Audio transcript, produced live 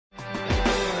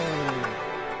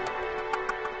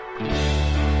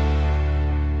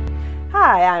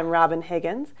Hi, I'm Robin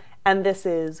Higgins, and this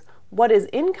is What is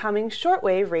Incoming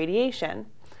Shortwave Radiation?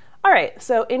 All right,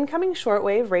 so incoming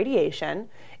shortwave radiation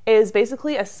is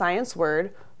basically a science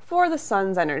word for the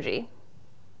sun's energy.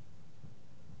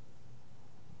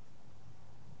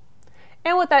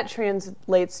 And what that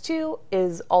translates to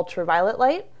is ultraviolet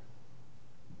light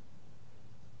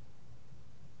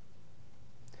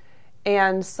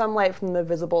and some light from the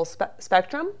visible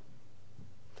spectrum,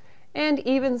 and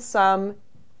even some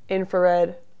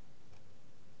infrared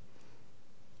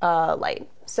light.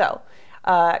 So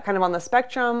kind of on the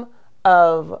spectrum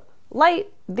of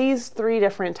light, these three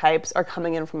different types are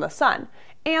coming in from the sun.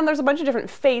 And there's a bunch of different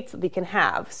fates that they can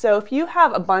have. So if you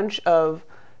have a bunch of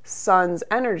sun's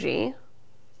energy,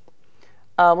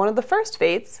 one of the first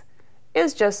fates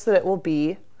is just that it will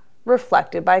be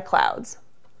reflected by clouds.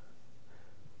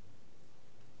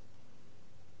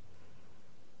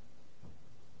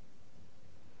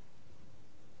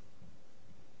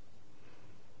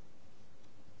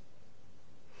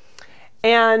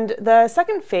 And the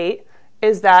second fate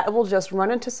is that it will just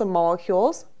run into some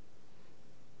molecules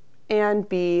and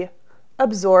be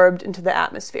absorbed into the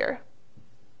atmosphere.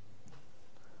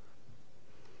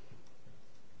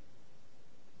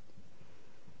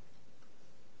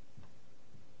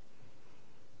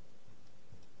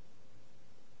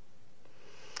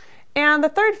 And the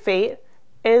third fate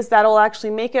is that it will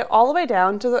actually make it all the way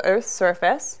down to the Earth's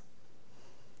surface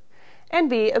and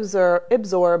be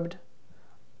absorbed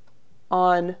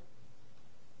on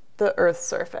the Earth's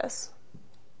surface.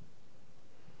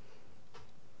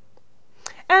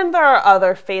 And there are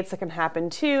other fates that can happen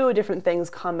too, different things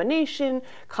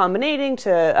combinating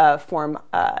to form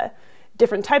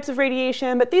different types of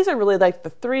radiation, but these are really like the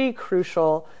three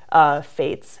crucial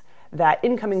fates that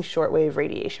incoming shortwave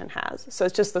radiation has. So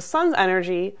it's just the sun's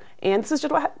energy, and this is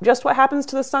just what happens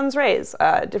to the sun's rays.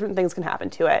 Different things can happen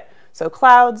to it. So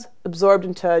clouds absorbed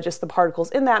into just the particles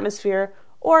in the atmosphere,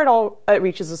 or it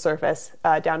reaches the surface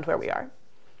down to where we are.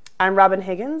 I'm Robin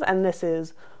Higgins, and this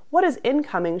is What is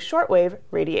Incoming Shortwave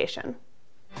Radiation?